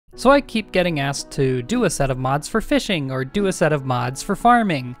So I keep getting asked to do a set of mods for fishing or do a set of mods for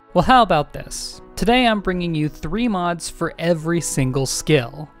farming. Well, how about this? Today I'm bringing you 3 mods for every single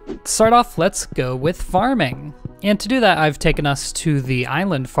skill. To start off, let's go with farming. And to do that, I've taken us to the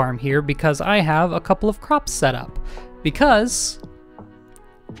island farm here because I have a couple of crops set up. Because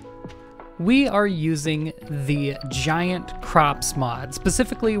we are using the Giant Crops mod.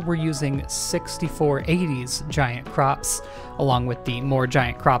 Specifically, we're using 6480's Giant Crops, along with the More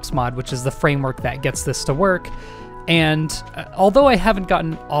Giant Crops mod, which is the framework that gets this to work. And although I haven't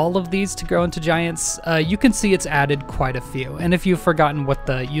gotten all of these to grow into giants, you can see it's added quite a few. And if you've forgotten what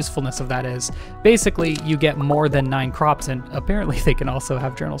the usefulness of that is, basically you get more than 9 crops, and apparently they can also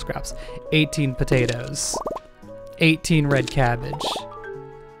have journal scraps. 18 potatoes, 18 red cabbage,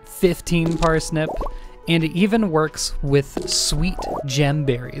 15 parsnip, and it even works with sweet gem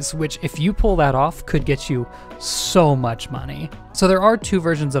berries, which if you pull that off could get you so much money. So there are 2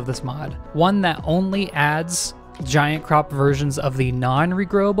 versions of this mod. One that only adds giant crop versions of the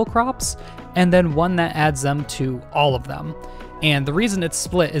non-regrowable crops, and then one that adds them to all of them. And the reason it's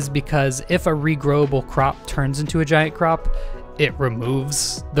split is because if a regrowable crop turns into a giant crop, it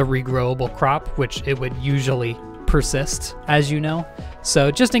removes the regrowable crop, which it would usually persist, as you know.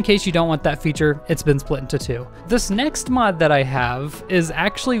 So just in case you don't want that feature, it's been split into 2. This next mod that I have is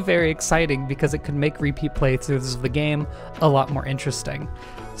actually very exciting because it could make repeat playthroughs of the game a lot more interesting.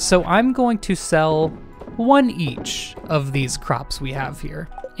 So I'm going to sell 1 each of these crops we have here.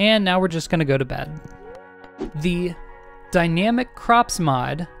 And now we're just gonna go to bed. The Dynamic Crops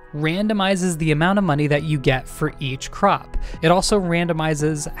mod randomizes the amount of money that you get for each crop. It also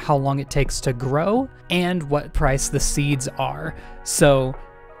randomizes how long it takes to grow and what price the seeds are. So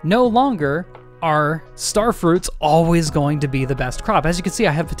no longer are star fruits always going to be the best crop. As you can see,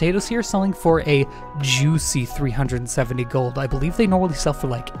 I have potatoes here selling for a juicy 370 gold. I believe they normally sell for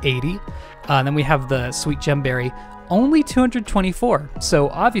like 80. And then we have the sweet gemberry, only 224. So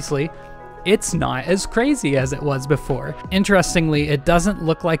obviously, it's not as crazy as it was before. Interestingly, it doesn't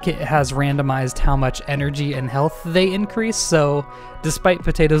look like it has randomized how much energy and health they increase, so despite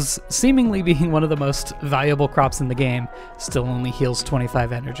potatoes seemingly being one of the most valuable crops in the game, still only heals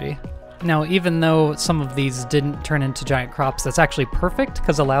 25 energy. Now, even though some of these didn't turn into giant crops, that's actually perfect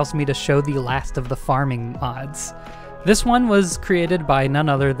because it allows me to show the last of the farming mods. This one was created by none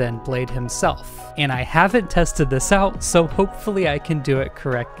other than Blade himself, and I haven't tested this out, so hopefully I can do it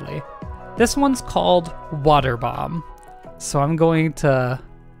correctly. This one's called Water Bomb. So I'm going to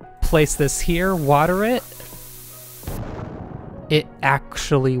place this here, water it. It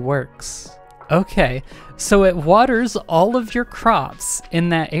actually works. Okay, so it waters all of your crops in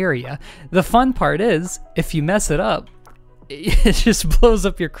that area. The fun part is, if you mess it up, it just blows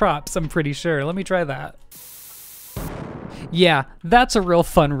up your crops, I'm pretty sure. Let me try that. Yeah, that's a real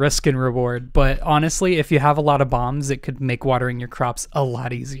fun risk and reward, but honestly, if you have a lot of bombs, it could make watering your crops a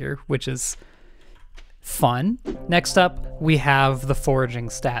lot easier, which is fun. Next up, we have the foraging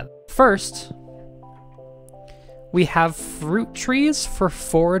stat. First, we have fruit trees for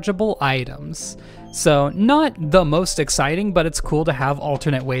forageable items. So not the most exciting, but it's cool to have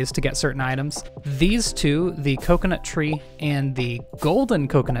alternate ways to get certain items. These 2, the coconut tree and the golden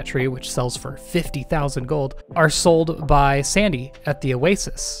coconut tree, which sells for 50,000 gold, are sold by Sandy at the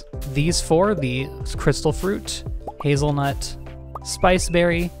Oasis. These 4, the crystal fruit, hazelnut,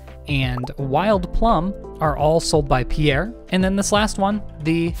 spiceberry, and wild plum, are all sold by Pierre. And then this last one,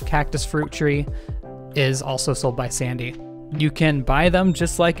 the cactus fruit tree, is also sold by Sandy. You can buy them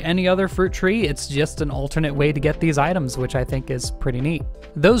just like any other fruit tree. It's just an alternate way to get these items, which I think is pretty neat.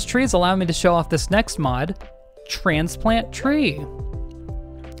 Those trees allow me to show off this next mod, Transplant Tree.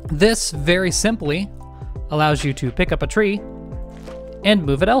 This very simply allows you to pick up a tree and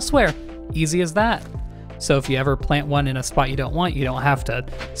move it elsewhere. Easy as that. So if you ever plant one in a spot you don't want, you don't have to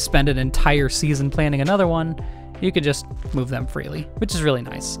spend an entire season planting another one. You could just move them freely, which is really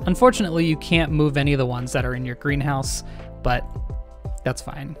nice. Unfortunately, you can't move any of the ones that are in your greenhouse, but that's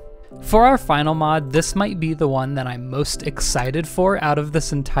fine. For our final mod, this might be the one that I'm most excited for out of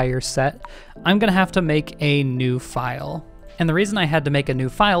this entire set. I'm gonna have to make a new file. And the reason I had to make a new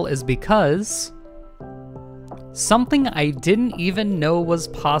file is because something I didn't even know was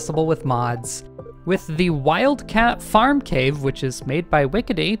possible with mods. With the Wildcat Farm Cave, which is made by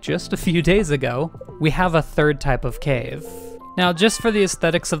Wickaday just a few days ago, we have a 3rd type of cave. Now, just for the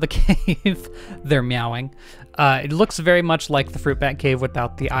aesthetics of the cave, they're meowing. It looks very much like the fruit bat cave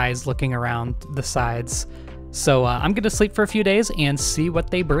without the eyes looking around the sides. So I'm gonna sleep for a few days and see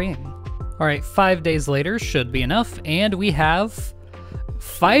what they bring. All right, 5 days later should be enough, and we have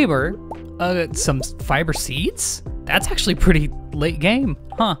fiber, some fiber seeds? That's actually pretty late game,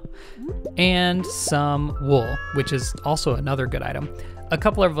 huh? And some wool, which is also another good item. A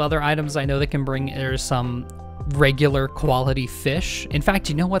couple of other items I know they can bring are some regular quality fish. In fact,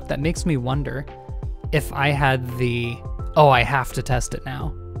 you know what? That makes me wonder if I had the... Oh, I have to test it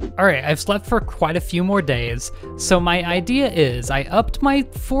now. All right, I've slept for quite a few more days, so my idea is I upped my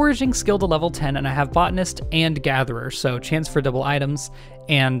foraging skill to level 10 and I have botanist and gatherer, so chance for double items,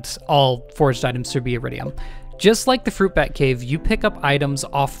 and all foraged items should be iridium. Just like the fruit bat cave, you pick up items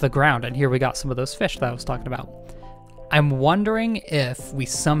off the ground, and here we got some of those fish that I was talking about. I'm wondering if we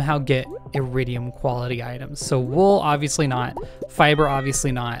somehow get iridium quality items. So wool, obviously not. Fiber,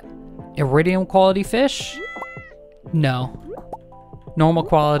 obviously not. Iridium quality fish? No. Normal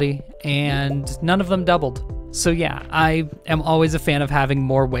quality, and none of them doubled. So yeah, I am always a fan of having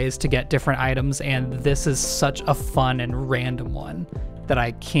more ways to get different items, and this is such a fun and random one that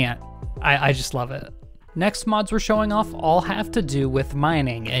I just love it. Next mods we're showing off all have to do with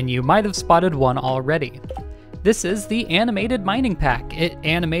mining, and you might have spotted one already. This is the animated mining pack. It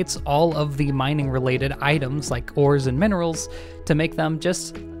animates all of the mining related items like ores and minerals to make them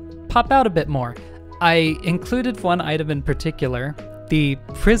just pop out a bit more. I included one item in particular, the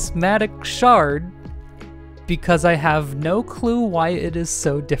prismatic shard, because I have no clue why it is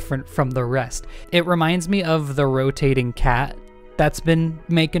so different from the rest. It reminds me of the rotating cat that's been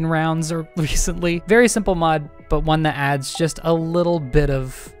making rounds recently. Very simple mod, but one that adds just a little bit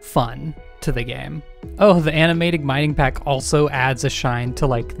of fun to the game. Oh, the animated mining pack also adds a shine to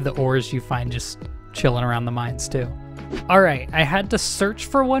like the ores you find just chilling around the mines too. All right, I had to search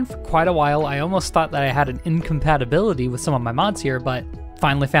for one for quite a while. I almost thought that I had an incompatibility with some of my mods here, but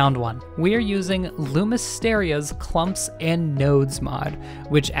finally found one. We are using Lumisteria's Clumps and Nodes mod,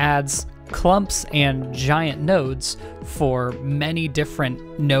 which adds clumps and giant nodes for many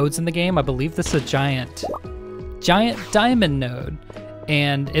different nodes in the game. I believe this is a giant diamond node.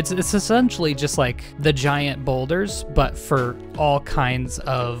 And it's essentially just like the giant boulders, but for all kinds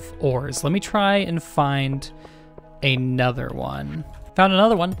of ores. Let me try and find another one. Found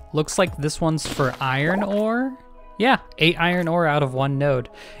another one. Looks like this one's for iron ore. Yeah, 8 iron ore out of 1 node.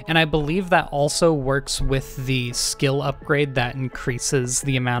 And I believe that also works with the skill upgrade that increases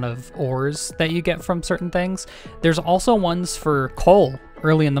the amount of ores that you get from certain things. There's also ones for coal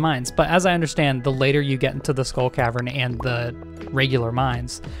early in the mines, but as I understand, the later you get into the Skull Cavern and the regular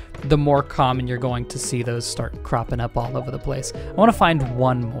mines, the more common you're going to see those start cropping up all over the place. I want to find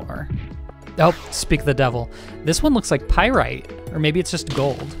one more. Oh, speak of the devil. This one looks like pyrite, or maybe it's just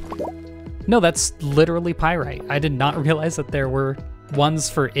gold. No, that's literally pyrite. I did not realize that there were ones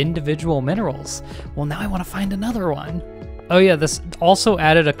for individual minerals. Well, now I want to find another one. Oh yeah, this also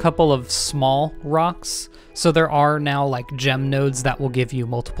added a couple of small rocks. So there are now like gem nodes that will give you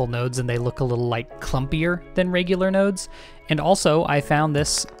multiple nodes, and they look a little like clumpier than regular nodes. And also I found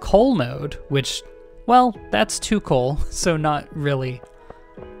this coal node, which, well, that's 2 coal, so not really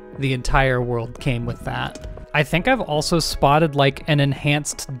the entire world came with that. I think I've also spotted like an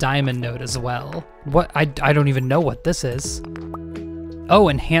enhanced diamond node as well. What? I don't even know what this is. Oh,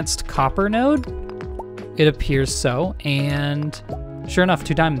 enhanced copper node? It appears so, and sure enough,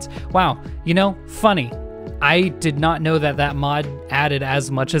 2 diamonds. Wow, you know, funny. I did not know that that mod added as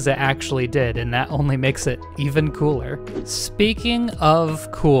much as it actually did, and that only makes it even cooler. Speaking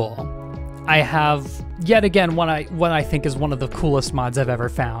of cool, I have yet again what I think is one of the coolest mods I've ever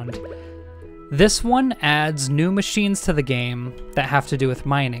found. This one adds new machines to the game that have to do with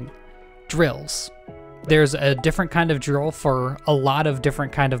mining. Drills. There's a different kind of drill for a lot of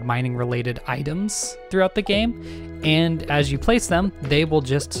different kind of mining related items throughout the game, and as you place them, they will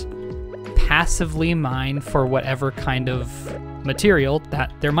just passively mine for whatever kind of material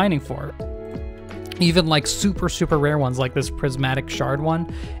that they're mining for. Even like super rare ones like this prismatic shard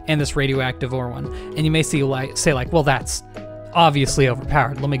one and this radioactive ore one. And you may say like, well, that's obviously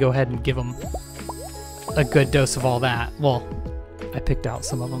overpowered. Let me go ahead and give them a good dose of all that. Well, I picked out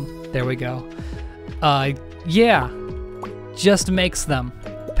some of them. There we go. Yeah, just makes them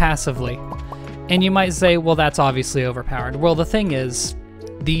passively. And you might say, well, that's obviously overpowered. Well, the thing is,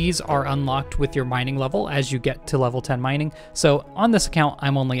 these are unlocked with your mining level as you get to level 10 mining. So on this account,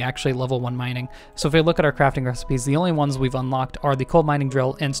 I'm only actually level 1 mining. So if we look at our crafting recipes, the only ones we've unlocked are the coal mining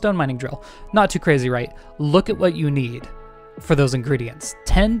drill and stone mining drill. Not too crazy, right? Look at what you need for those ingredients.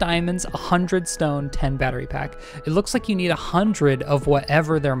 10 diamonds, 100 stone, 10 battery pack. It looks like you need 100 of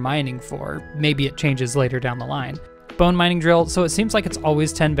whatever they're mining for. Maybe it changes later down the line. Bone mining drill, so it seems like it's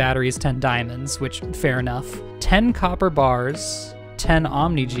always 10 batteries, 10 diamonds, which fair enough. 10 copper bars, 10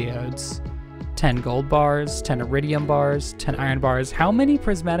 omni geodes, 10 gold bars, 10 iridium bars, 10 iron bars. How many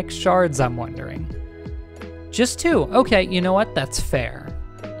prismatic shards, I'm wondering? Just 2. Okay, you know what? That's fair.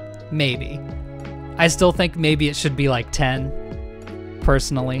 Maybe. I still think maybe it should be like 10,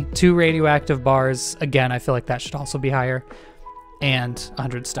 personally. 2 radioactive bars. Again, I feel like that should also be higher. And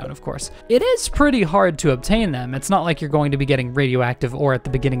 100 stone, of course. It is pretty hard to obtain them. It's not like you're going to be getting radioactive ore at the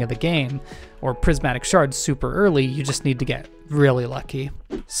beginning of the game or prismatic shards super early. You just need to get really lucky.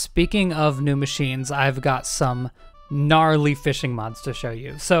 Speaking of new machines, I've got some gnarly fishing mods to show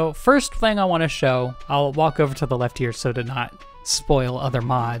you. So first thing I want to show, I'll walk over to the left here so to not spoil other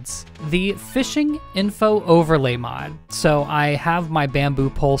mods. The fishing info overlay mod. So I have my bamboo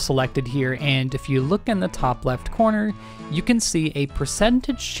pole selected here, and if you look in the top left corner, you can see a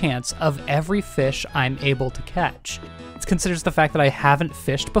percentage chance of every fish I'm able to catch. It considers the fact that I haven't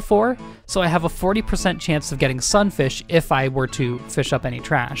fished before, so I have a 40% chance of getting sunfish if I were to fish up any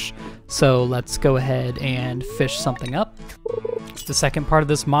trash. So let's go ahead and fish something up. The second part of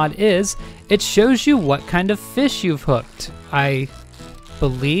this mod is, it shows you what kind of fish you've hooked. I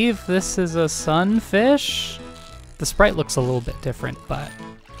believe this is a sunfish. The sprite looks a little bit different, but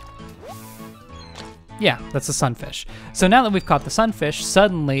yeah, that's a sunfish. So now that we've caught the sunfish,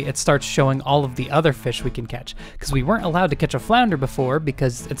 suddenly it starts showing all of the other fish we can catch, because we weren't allowed to catch a flounder before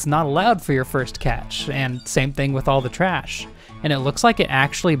because it's not allowed for your first catch, and same thing with all the trash. And it looks like it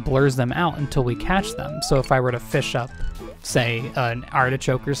actually blurs them out until we catch them. So if I were to fish up, say, an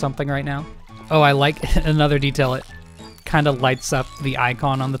artichoke or something right now. Oh, I like another detail. It kind of lights up the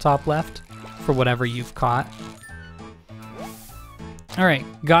icon on the top left for whatever you've caught. All right,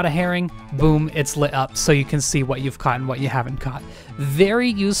 got a herring, boom, it's lit up so you can see what you've caught and what you haven't caught. Very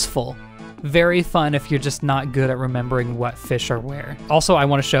useful, very fun if you're just not good at remembering what fish are where. Also, I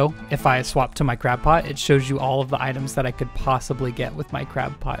want to show, if I swap to my crab pot, it shows you all of the items that I could possibly get with my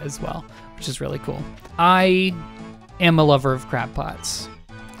crab pot as well, which is really cool. I am a lover of crab pots.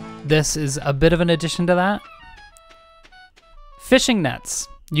 This is a bit of an addition to that. Fishing nets.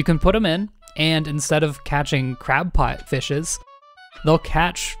 You can put them in, and instead of catching crab pot fishes, they'll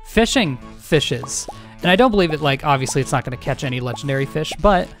catch fishing fishes. And I don't believe it, like, obviously it's not gonna catch any legendary fish,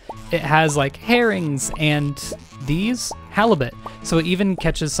 but it has like herrings and these halibut. So it even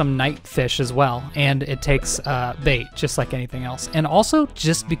catches some night fish as well. And it takes bait, just like anything else. And also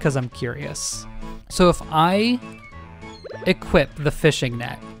just because I'm curious. So if I equip the fishing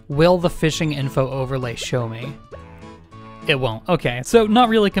net, will the fishing info overlay show me? It won't. Okay, so not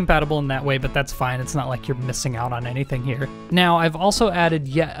really compatible in that way, but that's fine. It's not like you're missing out on anything here. Now, I've also added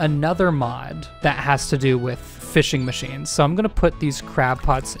yet another mod that has to do with fishing machines. So I'm gonna put these crab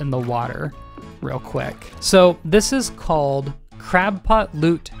pots in the water real quick. So this is called Crab Pot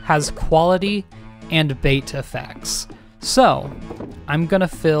Loot Has Quality and Bait Effects. So I'm gonna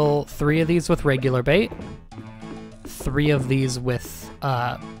fill 3 of these with regular bait, 3 of these with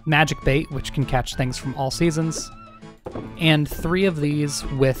magic bait, which can catch things from all seasons, and 3 of these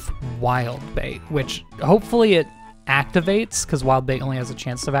with wild bait, which hopefully it activates, because wild bait only has a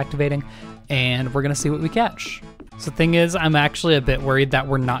chance of activating, and we're gonna see what we catch. So the thing is, I'm actually a bit worried that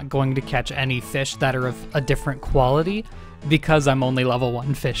we're not going to catch any fish that are of a different quality, because I'm only level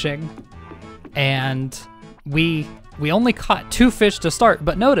 1 fishing. And we only caught 2 fish to start,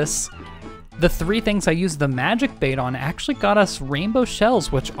 but notice, the 3 things I used the magic bait on actually got us rainbow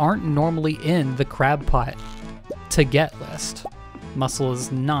shells, which aren't normally in the crab pot to get list. Mussel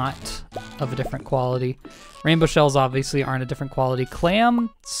is not of a different quality. Rainbow shells obviously aren't a different quality. Clam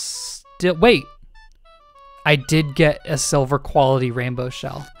still, wait. I did get a silver quality rainbow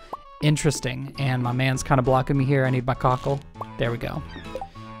shell. Interesting, and my man's kind of blocking me here. I need my cockle. There we go.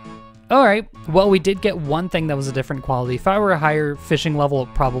 All right, well, we did get one thing that was a different quality. If I were a higher fishing level,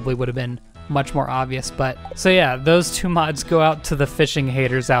 it probably would have been much more obvious, but so yeah, those 2 mods go out to the fishing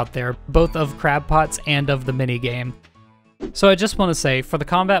haters out there, both of crab pots and of the mini game. So I just want to say, for the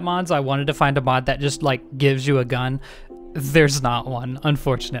combat mods, I wanted to find a mod that just like gives you a gun. There's not one,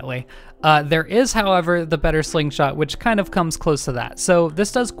 unfortunately. There is, however, the better slingshot, which kind of comes close to that. So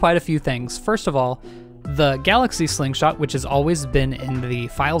this does quite a few things. First of all, the Galaxy Slingshot, which has always been in the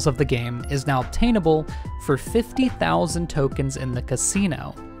files of the game, is now obtainable for 50,000 tokens in the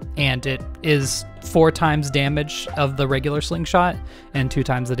casino. And it is 4 times damage of the regular slingshot and 2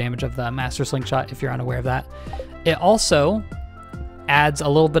 times the damage of the master slingshot, if you're unaware of that. It also adds a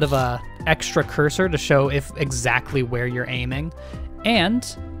little bit of a extra cursor to show exactly where you're aiming,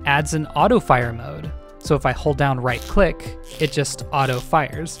 and adds an auto fire mode. So if I hold down right click, it just auto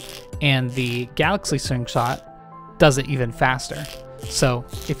fires, and the Galaxy Slingshot does it even faster. So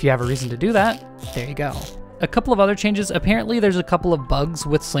if you have a reason to do that, there you go. A couple of other changes. Apparently there's a couple of bugs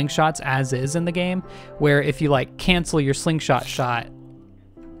with slingshots as is in the game, where if you like cancel your slingshot shot,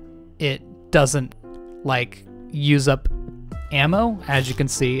 it doesn't like use up ammo. As you can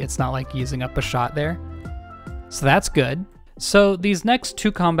see, it's not like using up a shot there. So that's good. So these next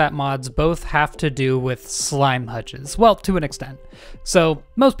two combat mods both have to do with slime hutches. Well, to an extent. So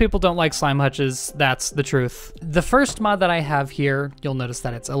most people don't like slime hutches, that's the truth. The first mod that I have here, you'll notice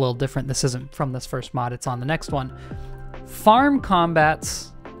that it's a little different. This isn't from this first mod, it's on the next one. Farm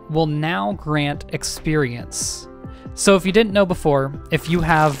combats will now grant experience. So if you didn't know before, if you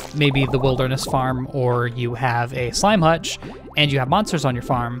have maybe the wilderness farm or you have a slime hutch and you have monsters on your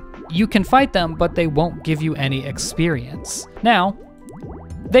farm, you can fight them, but they won't give you any experience. Now,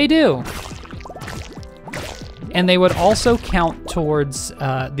 they do. And they would also count towards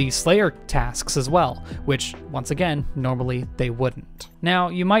the Slayer tasks as well, which, once again, normally they wouldn't. Now,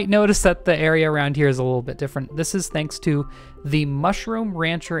 you might notice that the area around here is a little bit different. This is thanks to the Mushroom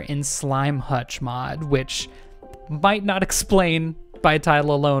Rancher in Slime Hutch mod, which might not explain by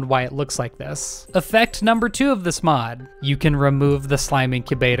title alone why it looks like this. Effect number 2 of this mod, you can remove the slime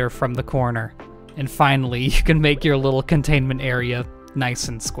incubator from the corner. And finally, you can make your little containment area nice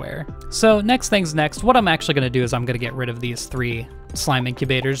and square. So next things next, what I'm actually gonna do is I'm gonna get rid of these 3 slime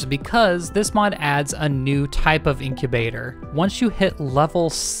incubators because this mod adds a new type of incubator. Once you hit level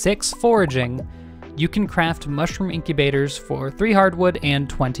 6 foraging, you can craft mushroom incubators for 3 hardwood and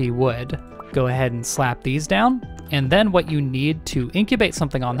 20 wood. Go ahead and slap these down. And then what you need to incubate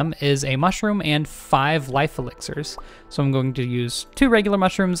something on them is a mushroom and 5 life elixirs. So I'm going to use 2 regular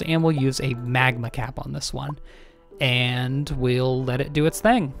mushrooms and we'll use a magma cap on this one. And we'll let it do its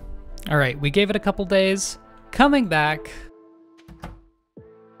thing. All right, we gave it a couple days. Coming back,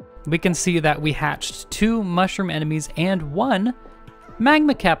 we can see that we hatched 2 mushroom enemies and 1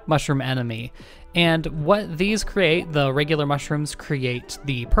 magma cap mushroom enemy. And what these create, the regular mushrooms create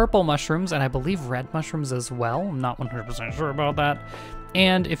the purple mushrooms, and I believe red mushrooms as well. I'm not 100% sure about that.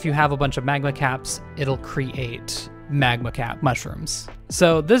 And if you have a bunch of magma caps, it'll create magma cap mushrooms.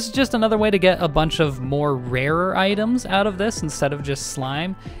 So this is just another way to get a bunch of more rarer items out of this instead of just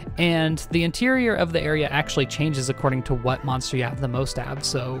slime. And the interior of the area actually changes according to what monster you have the most of.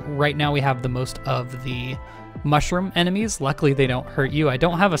 So right now we have the most of the mushroom enemies. Luckily they don't hurt you. I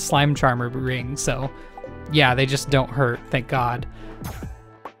don't have a slime charmer ring, so yeah, they just don't hurt, thank God.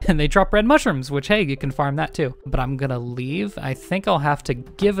 And they drop red mushrooms, which hey, you can farm that too. But I'm gonna leave. I think I'll have to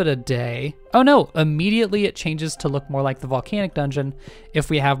give it a day. Oh no, immediately it changes to look more like the volcanic dungeon if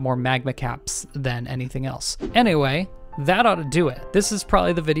we have more magma caps than anything else. Anyway, that ought to do it. This is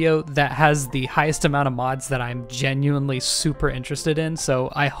probably the video that has the highest amount of mods that I'm genuinely super interested in, so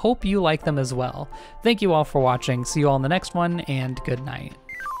I hope you like them as well. Thank you all for watching. See you all in the next one, and good night.